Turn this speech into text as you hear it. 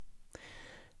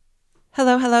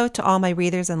Hello, hello to all my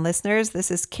readers and listeners. This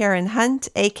is Karen Hunt,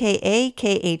 aka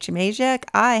KH Majek.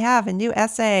 I have a new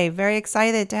essay. Very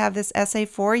excited to have this essay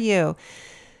for you.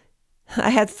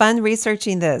 I had fun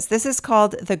researching this. This is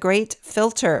called The Great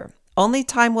Filter. Only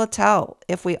time will tell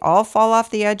if we all fall off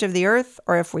the edge of the earth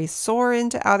or if we soar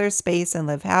into outer space and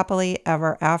live happily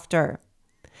ever after.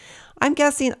 I'm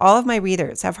guessing all of my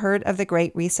readers have heard of the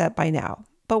Great Reset by now.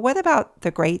 But what about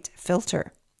the Great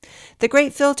Filter? The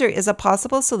Great Filter is a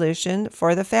possible solution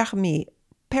for the Fermi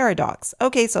paradox.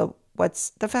 Okay, so what's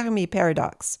the Fermi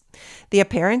paradox? The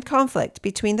apparent conflict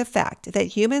between the fact that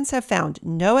humans have found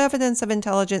no evidence of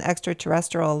intelligent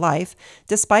extraterrestrial life,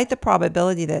 despite the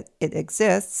probability that it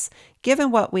exists,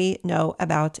 given what we know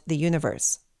about the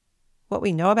universe. What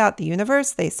we know about the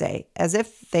universe, they say, as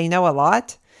if they know a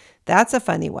lot? That's a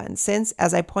funny one, since,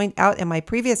 as I point out in my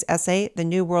previous essay, The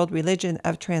New World Religion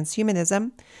of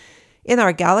Transhumanism, in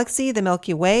our galaxy, the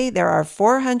Milky Way, there are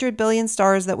 400 billion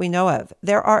stars that we know of.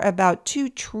 There are about 2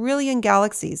 trillion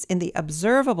galaxies in the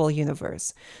observable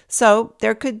universe. So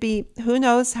there could be who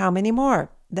knows how many more.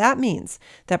 That means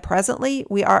that presently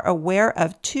we are aware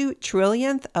of 2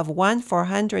 trillionth of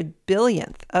 1/400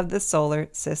 billionth of the solar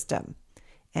system.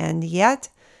 And yet,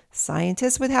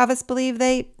 scientists would have us believe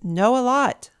they know a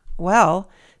lot.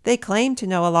 Well, they claim to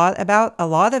know a lot about a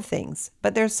lot of things,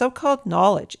 but their so-called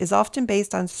knowledge is often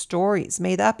based on stories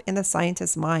made up in the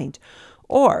scientist's mind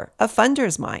or a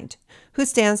funder's mind, who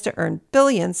stands to earn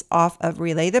billions off of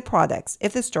related products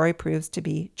if the story proves to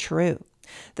be true.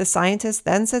 The scientist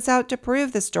then sets out to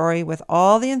prove the story with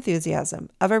all the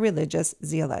enthusiasm of a religious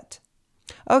zealot.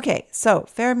 Okay, so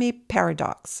Fermi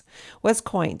paradox was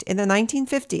coined in the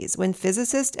 1950s when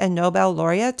physicist and Nobel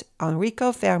laureate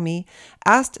Enrico Fermi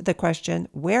asked the question,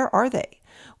 where are they?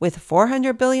 With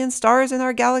 400 billion stars in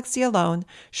our galaxy alone,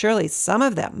 surely some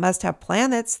of them must have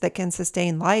planets that can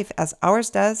sustain life as ours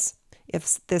does.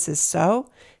 If this is so,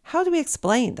 how do we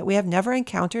explain that we have never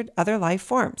encountered other life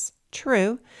forms?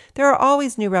 True, there are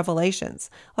always new revelations,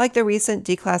 like the recent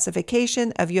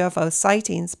declassification of UFO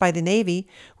sightings by the Navy,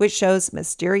 which shows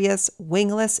mysterious,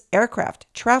 wingless aircraft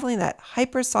traveling at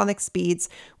hypersonic speeds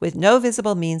with no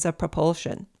visible means of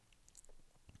propulsion.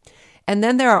 And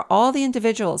then there are all the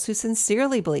individuals who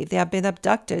sincerely believe they have been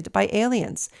abducted by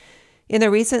aliens. In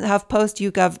a recent HuffPost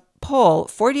YouGov poll,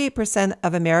 48%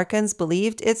 of Americans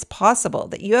believed it's possible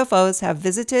that UFOs have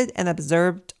visited and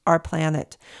observed our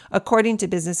planet. According to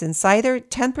Business Insider,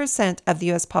 10% of the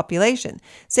U.S. population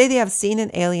say they have seen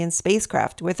an alien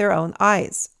spacecraft with their own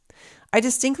eyes. I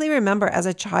distinctly remember as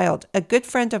a child, a good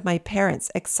friend of my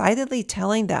parents excitedly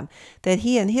telling them that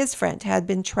he and his friend had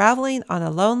been traveling on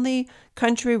a lonely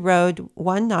country road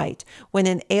one night when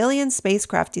an alien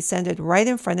spacecraft descended right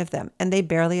in front of them and they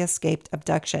barely escaped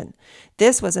abduction.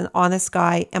 This was an honest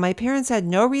guy, and my parents had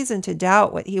no reason to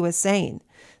doubt what he was saying.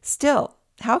 Still,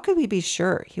 how could we be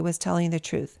sure he was telling the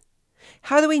truth?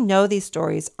 How do we know these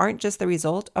stories aren't just the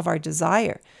result of our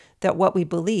desire that what we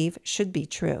believe should be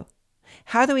true?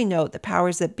 How do we know the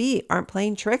powers that be aren't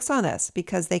playing tricks on us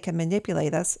because they can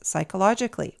manipulate us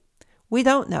psychologically? We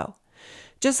don't know.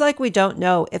 Just like we don't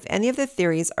know if any of the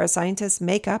theories our scientists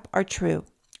make up are true.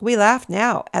 We laugh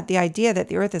now at the idea that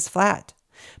the earth is flat.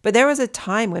 But there was a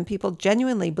time when people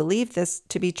genuinely believed this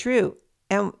to be true.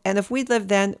 And if we'd lived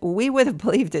then, we would have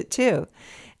believed it too.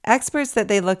 Experts that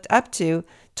they looked up to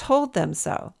told them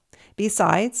so.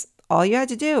 Besides, all you had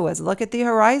to do was look at the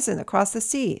horizon across the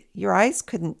sea. Your eyes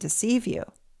couldn't deceive you.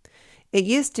 It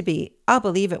used to be, I'll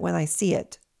believe it when I see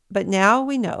it. But now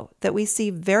we know that we see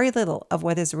very little of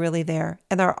what is really there,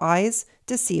 and our eyes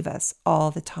deceive us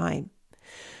all the time.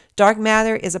 Dark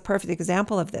matter is a perfect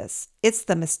example of this. It's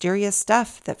the mysterious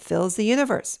stuff that fills the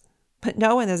universe, but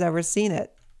no one has ever seen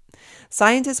it.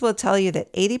 Scientists will tell you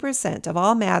that 80% of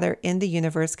all matter in the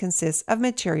universe consists of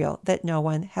material that no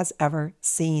one has ever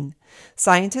seen.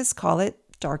 Scientists call it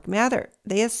dark matter.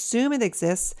 They assume it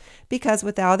exists because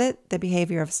without it, the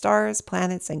behavior of stars,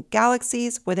 planets, and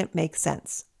galaxies wouldn't make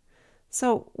sense.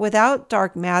 So without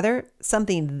dark matter,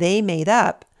 something they made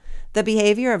up, the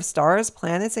behavior of stars,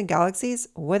 planets, and galaxies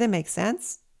wouldn't make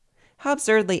sense? How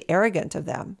absurdly arrogant of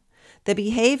them. The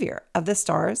behavior of the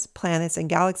stars, planets, and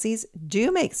galaxies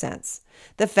do make sense.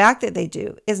 The fact that they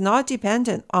do is not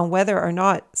dependent on whether or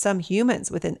not some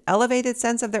humans with an elevated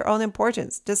sense of their own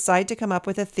importance decide to come up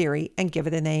with a theory and give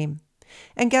it a name.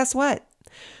 And guess what?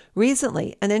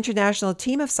 Recently, an international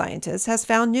team of scientists has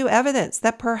found new evidence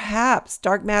that perhaps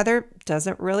dark matter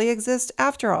doesn't really exist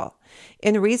after all.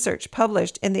 In research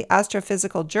published in the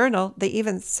Astrophysical Journal, they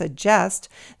even suggest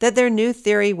that their new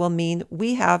theory will mean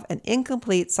we have an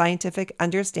incomplete scientific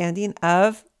understanding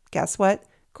of, guess what?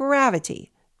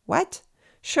 Gravity. What?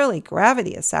 Surely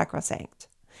gravity is sacrosanct.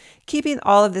 Keeping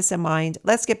all of this in mind,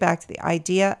 let's get back to the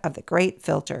idea of the great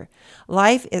filter.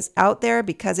 Life is out there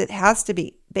because it has to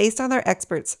be, based on our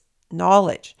experts'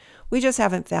 knowledge. We just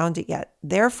haven't found it yet.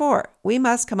 Therefore, we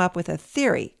must come up with a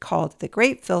theory called the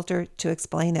great filter to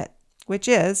explain it, which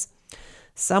is,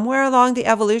 somewhere along the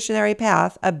evolutionary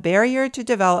path, a barrier to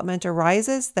development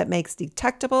arises that makes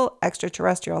detectable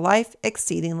extraterrestrial life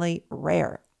exceedingly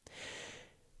rare.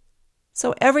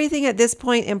 So everything at this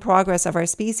point in progress of our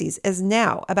species is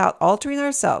now about altering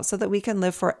ourselves so that we can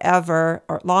live forever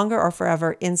or longer or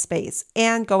forever in space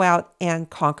and go out and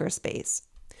conquer space.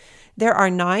 There are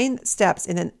 9 steps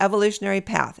in an evolutionary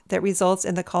path that results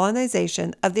in the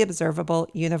colonization of the observable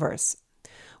universe.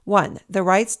 1. The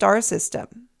right star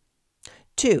system.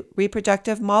 2.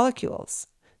 Reproductive molecules.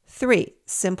 3.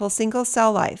 Simple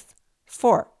single-cell life.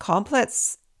 4.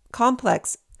 Complex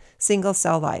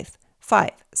single-cell life. 5.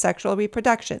 Sexual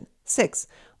reproduction. 6.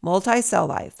 Multi-cell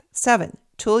life. 7.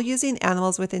 Tool-using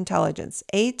animals with intelligence.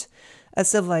 8. A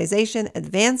civilization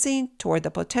advancing toward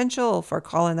the potential for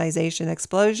colonization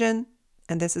explosion.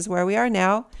 And this is where we are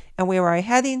now. And where we are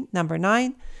heading, number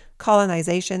 9,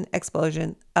 colonization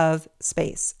explosion of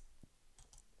space.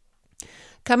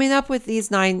 Coming up with these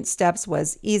 9 steps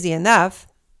was easy enough.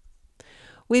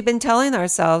 We've been telling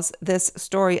ourselves this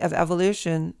story of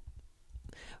evolution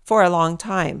for a long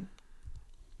time.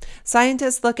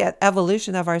 Scientists look at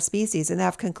evolution of our species and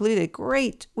have concluded,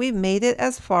 great, we've made it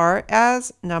as far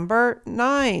as number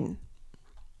 9.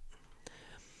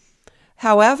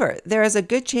 However, there is a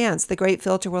good chance the great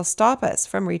filter will stop us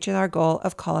from reaching our goal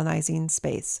of colonizing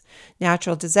space.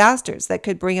 Natural disasters that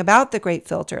could bring about the great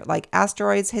filter, like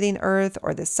asteroids hitting Earth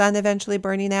or the sun eventually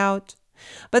burning out.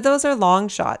 But those are long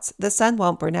shots. The sun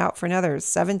won't burn out for another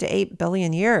 7 to 8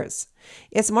 billion years.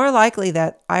 It's more likely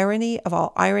that, irony of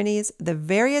all ironies, the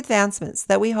very advancements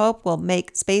that we hope will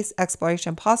make space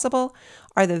exploration possible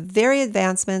are the very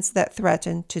advancements that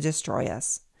threaten to destroy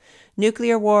us.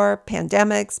 Nuclear war,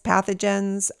 pandemics,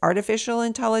 pathogens, artificial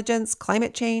intelligence,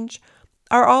 climate change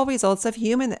are all results of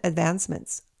human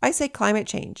advancements. I say climate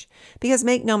change because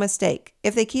make no mistake,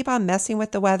 if they keep on messing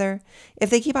with the weather, if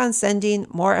they keep on sending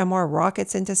more and more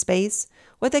rockets into space,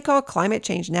 what they call climate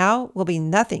change now will be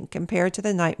nothing compared to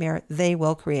the nightmare they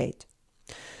will create.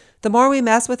 The more we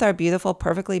mess with our beautiful,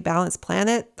 perfectly balanced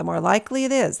planet, the more likely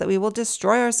it is that we will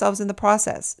destroy ourselves in the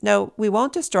process. No, we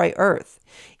won't destroy Earth.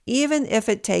 Even if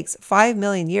it takes 5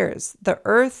 million years, the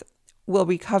Earth will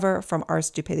recover from our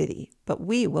stupidity, but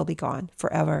we will be gone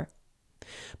forever.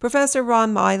 Professor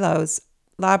Ron Milo's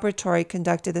laboratory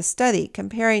conducted a study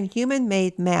comparing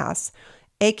human-made mass,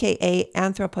 aka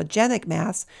anthropogenic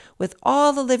mass, with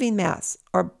all the living mass,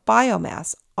 or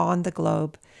biomass, on the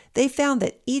globe. They found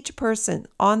that each person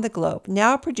on the globe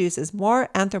now produces more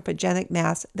anthropogenic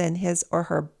mass than his or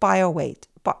her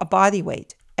body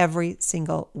weight every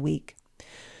single week.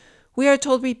 We are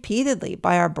told repeatedly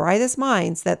by our brightest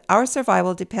minds that our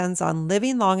survival depends on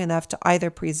living long enough to either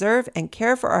preserve and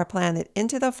care for our planet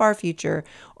into the far future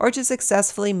or to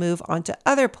successfully move on to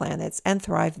other planets and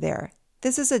thrive there.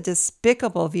 This is a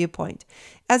despicable viewpoint,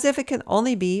 as if it can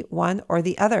only be one or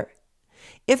the other.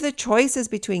 If the choice is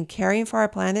between caring for our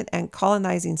planet and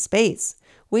colonizing space,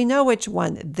 we know which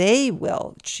one they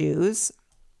will choose.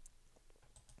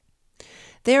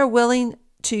 They are willing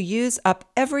to use up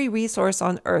every resource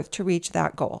on Earth to reach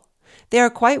that goal. They are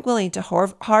quite willing to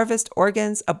harvest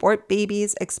organs, abort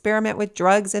babies, experiment with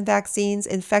drugs and vaccines,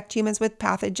 infect humans with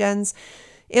pathogens,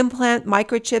 implant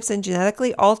microchips and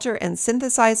genetically alter and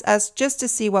synthesize us just to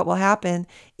see what will happen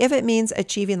if it means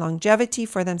achieving longevity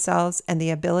for themselves and the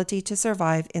ability to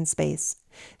survive in space.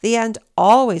 The end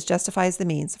always justifies the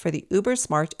means for the uber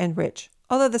smart and rich,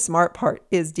 although the smart part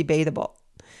is debatable.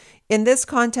 In this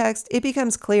context, it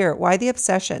becomes clear why the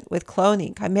obsession with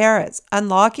cloning, chimeras,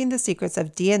 unlocking the secrets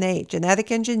of DNA,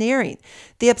 genetic engineering,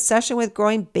 the obsession with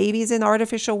growing babies in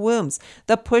artificial wombs,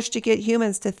 the push to get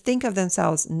humans to think of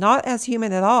themselves not as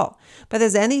human at all, but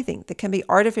as anything that can be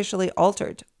artificially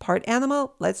altered. Part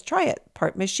animal? Let's try it.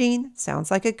 Part machine? Sounds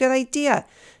like a good idea.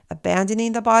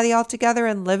 Abandoning the body altogether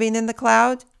and living in the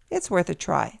cloud? It's worth a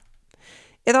try.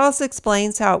 It also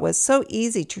explains how it was so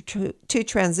easy to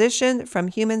transition from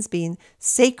humans being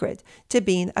sacred to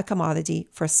being a commodity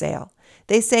for sale.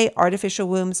 They say artificial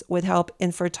wombs would help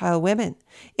infertile women.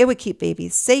 It would keep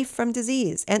babies safe from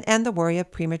disease and end the worry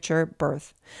of premature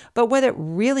birth. But what it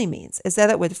really means is that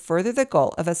it would further the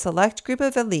goal of a select group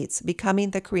of elites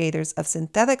becoming the creators of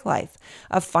synthetic life,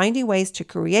 of finding ways to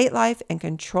create life and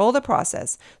control the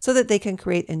process so that they can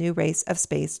create a new race of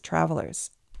space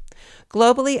travelers.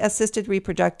 Globally assisted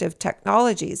reproductive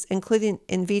technologies, including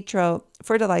in vitro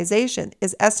fertilization,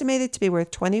 is estimated to be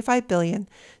worth $25 billion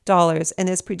and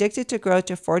is predicted to grow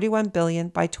to $41 billion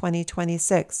by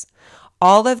 2026.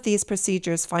 All of these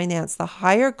procedures finance the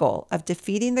higher goal of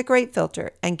defeating the Great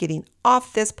Filter and getting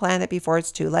off this planet before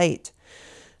it's too late.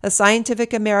 A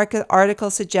Scientific American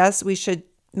article suggests we should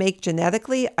make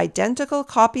genetically identical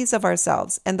copies of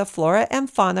ourselves and the flora and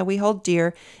fauna we hold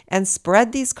dear and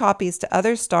spread these copies to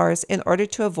other stars in order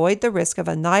to avoid the risk of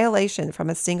annihilation from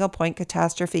a single-point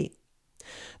catastrophe.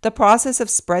 The process of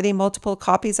spreading multiple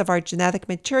copies of our genetic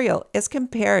material is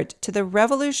compared to the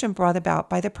revolution brought about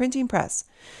by the printing press.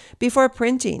 Before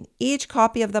printing, each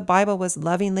copy of the Bible was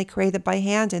lovingly created by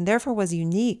hand and therefore was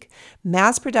unique.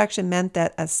 Mass production meant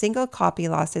that a single copy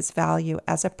lost its value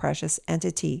as a precious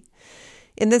entity.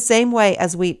 In the same way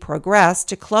as we progress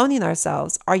to cloning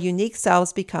ourselves, our unique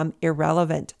selves become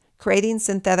irrelevant. Creating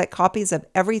synthetic copies of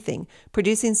everything,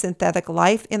 producing synthetic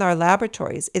life in our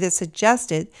laboratories, it is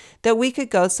suggested that we could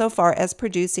go so far as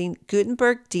producing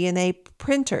Gutenberg DNA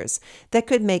printers that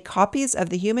could make copies of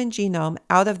the human genome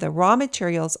out of the raw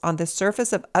materials on the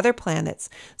surface of other planets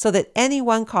so that any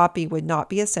one copy would not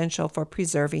be essential for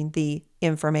preserving the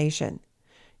information.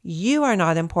 You are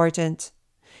not important.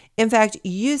 In fact,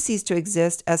 you cease to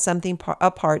exist as something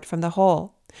apart from the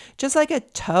whole. Just like a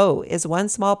toe is one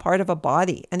small part of a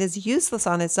body and is useless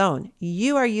on its own,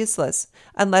 you are useless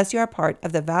unless you are part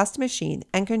of the vast machine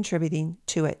and contributing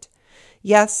to it.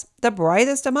 Yes, the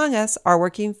brightest among us are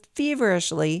working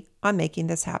feverishly on making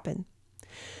this happen.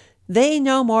 They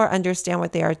no more understand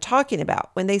what they are talking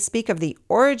about when they speak of the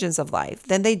origins of life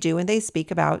than they do when they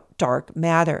speak about dark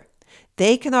matter.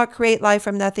 They cannot create life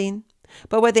from nothing,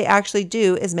 but what they actually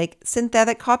do is make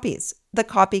synthetic copies. The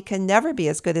copy can never be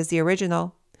as good as the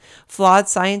original. Flawed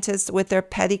scientists with their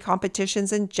petty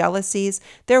competitions and jealousies,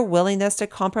 their willingness to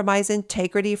compromise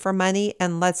integrity for money,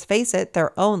 and let's face it,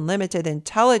 their own limited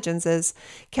intelligences,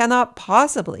 cannot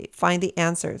possibly find the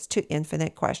answers to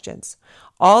infinite questions.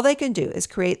 All they can do is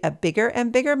create a bigger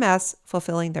and bigger mess,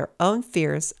 fulfilling their own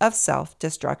fears of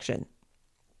self-destruction.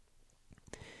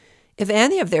 If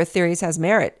any of their theories has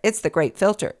merit, it's the Great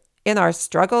Filter. In our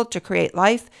struggle to create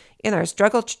life, in our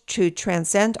struggle to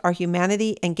transcend our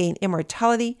humanity and gain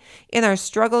immortality, in our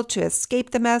struggle to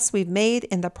escape the mess we've made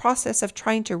in the process of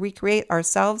trying to recreate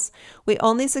ourselves, we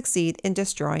only succeed in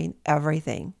destroying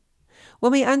everything.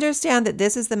 When we understand that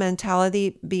this is the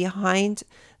mentality behind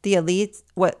the elite,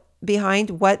 what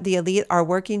the elite are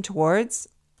working towards,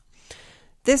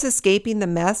 this escaping the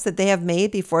mess that they have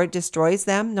made before it destroys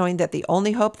them, knowing that the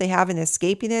only hope they have in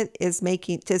escaping it is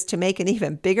to make an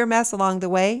even bigger mess along the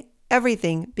way,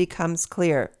 everything becomes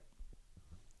clear.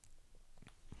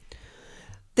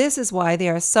 This is why they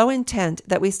are so intent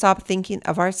that we stop thinking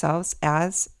of ourselves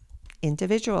as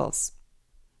individuals.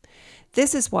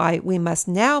 This is why we must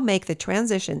now make the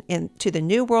transition into the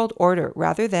New World Order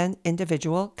rather than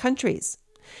individual countries.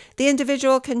 The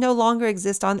individual can no longer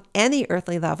exist on any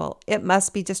earthly level. It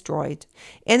must be destroyed.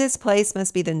 In its place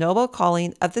must be the noble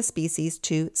calling of the species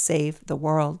to save the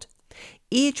world.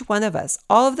 Each one of us,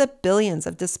 all of the billions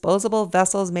of disposable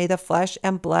vessels made of flesh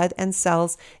and blood and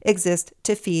cells, exist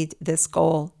to feed this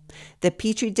goal. The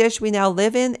petri dish we now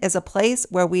live in is a place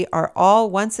where we are all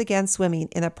once again swimming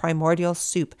in a primordial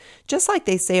soup, just like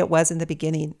they say it was in the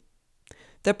beginning.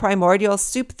 The primordial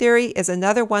soup theory is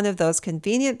another one of those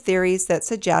convenient theories that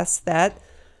suggests that,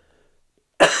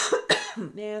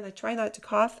 man, I try not to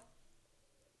cough,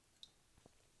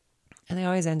 and I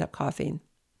always end up coughing.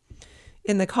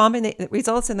 It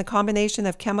results in the combination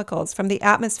of chemicals from the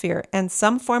atmosphere and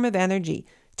some form of energy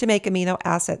to make amino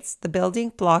acids, the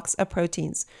building blocks of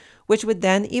proteins, which would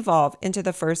then evolve into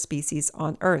the first species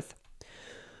on Earth.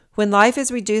 When life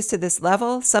is reduced to this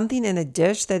level, something in a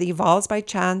dish that evolves by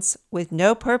chance with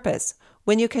no purpose,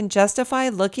 when you can justify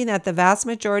looking at the vast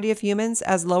majority of humans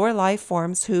as lower life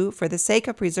forms who, for the sake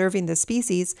of preserving the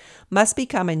species, must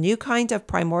become a new kind of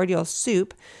primordial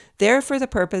soup, there for the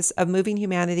purpose of moving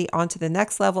humanity onto the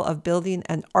next level of building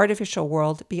an artificial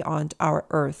world beyond our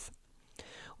Earth.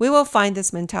 We will find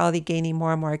this mentality gaining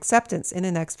more and more acceptance in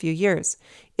the next few years.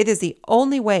 It is the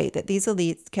only way that these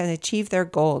elites can achieve their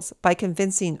goals, by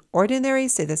convincing ordinary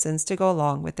citizens to go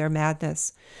along with their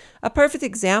madness. A perfect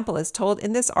example is told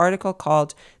in this article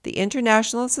called "The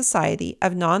International Society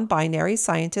of Non-Binary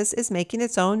Scientists is Making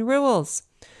Its Own Rules."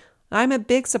 I'm a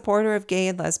big supporter of gay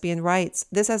and lesbian rights.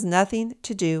 This has nothing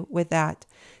to do with that.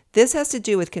 This has to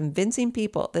do with convincing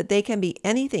people that they can be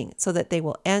anything so that they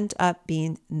will end up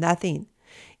being nothing.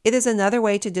 It is another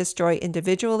way to destroy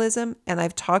individualism, and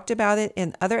I've talked about it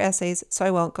in other essays, so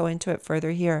I won't go into it further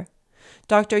here.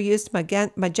 Dr. Joost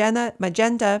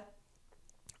Magenda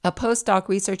A postdoc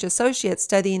research associate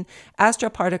studying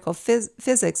astroparticle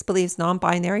physics believes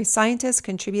non-binary scientists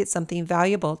contribute something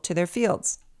valuable to their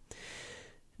fields.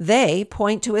 They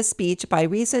point to a speech by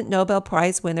recent Nobel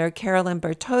Prize winner Carolyn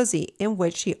Bertozzi, in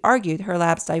which she argued her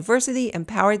lab's diversity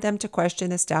empowered them to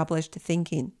question established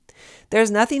thinking. There's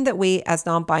nothing that we as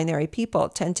non-binary people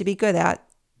tend to be good at.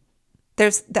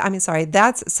 That's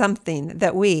something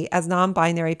that we as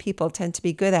non-binary people tend to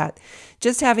be good at.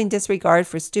 Just having disregard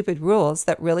for stupid rules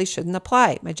that really shouldn't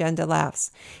apply, Magenda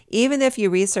laughs. Even if your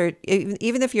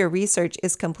research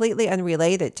is completely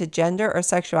unrelated to gender or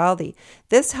sexuality,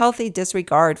 this healthy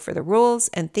disregard for the rules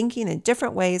and thinking in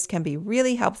different ways can be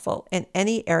really helpful in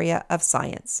any area of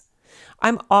science.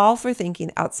 I'm all for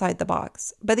thinking outside the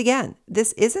box. But again,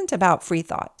 this isn't about free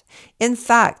thought. In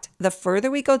fact, the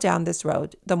further we go down this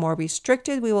road, the more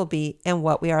restricted we will be in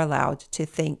what we are allowed to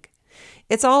think.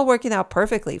 It's all working out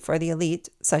perfectly for the elite,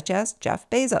 such as Jeff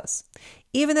Bezos.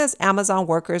 Even as Amazon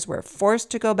workers were forced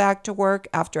to go back to work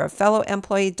after a fellow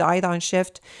employee died on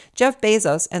shift, Jeff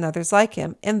Bezos and others like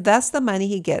him invest the money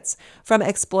he gets from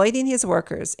exploiting his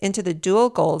workers into the dual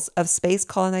goals of space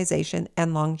colonization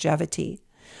and longevity.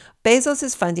 Bezos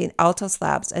is funding Altos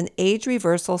Labs, an age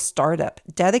reversal startup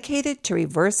dedicated to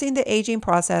reversing the aging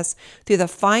process through the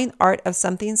fine art of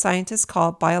something scientists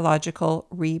call biological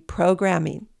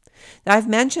reprogramming. Now, I've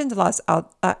mentioned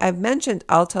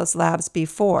Altos Labs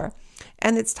before,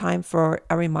 and it's time for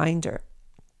a reminder.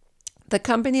 The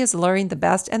company is luring the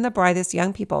best and the brightest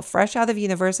young people fresh out of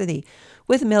university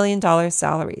with million-dollar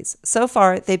salaries. So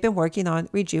far, they've been working on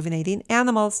rejuvenating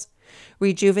animals.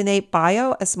 Rejuvenate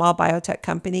Bio, a small biotech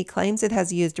company, claims it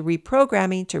has used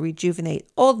reprogramming to rejuvenate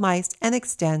old mice and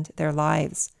extend their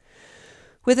lives.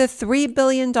 With a $3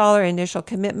 billion initial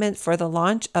commitment for the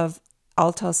launch of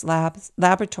Altos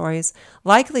Laboratories,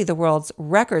 likely the world's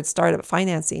record startup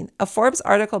financing, a Forbes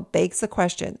article begs the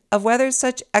question of whether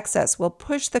such excess will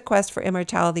push the quest for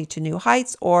immortality to new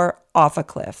heights or off a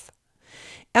cliff.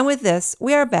 And with this,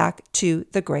 we are back to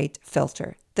the great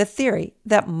filter, the theory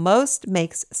that most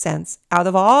makes sense out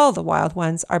of all the wild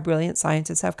ones our brilliant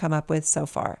scientists have come up with so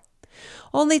far.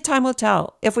 Only time will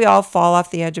tell if we all fall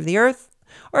off the edge of the earth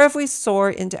or if we soar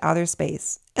into outer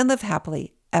space and live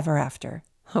happily ever after.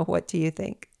 What do you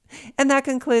think? And that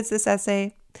concludes this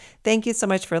essay. Thank you so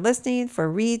much for listening,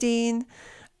 for reading.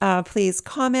 Please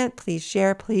comment, please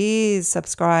share, please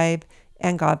subscribe,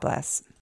 and God bless.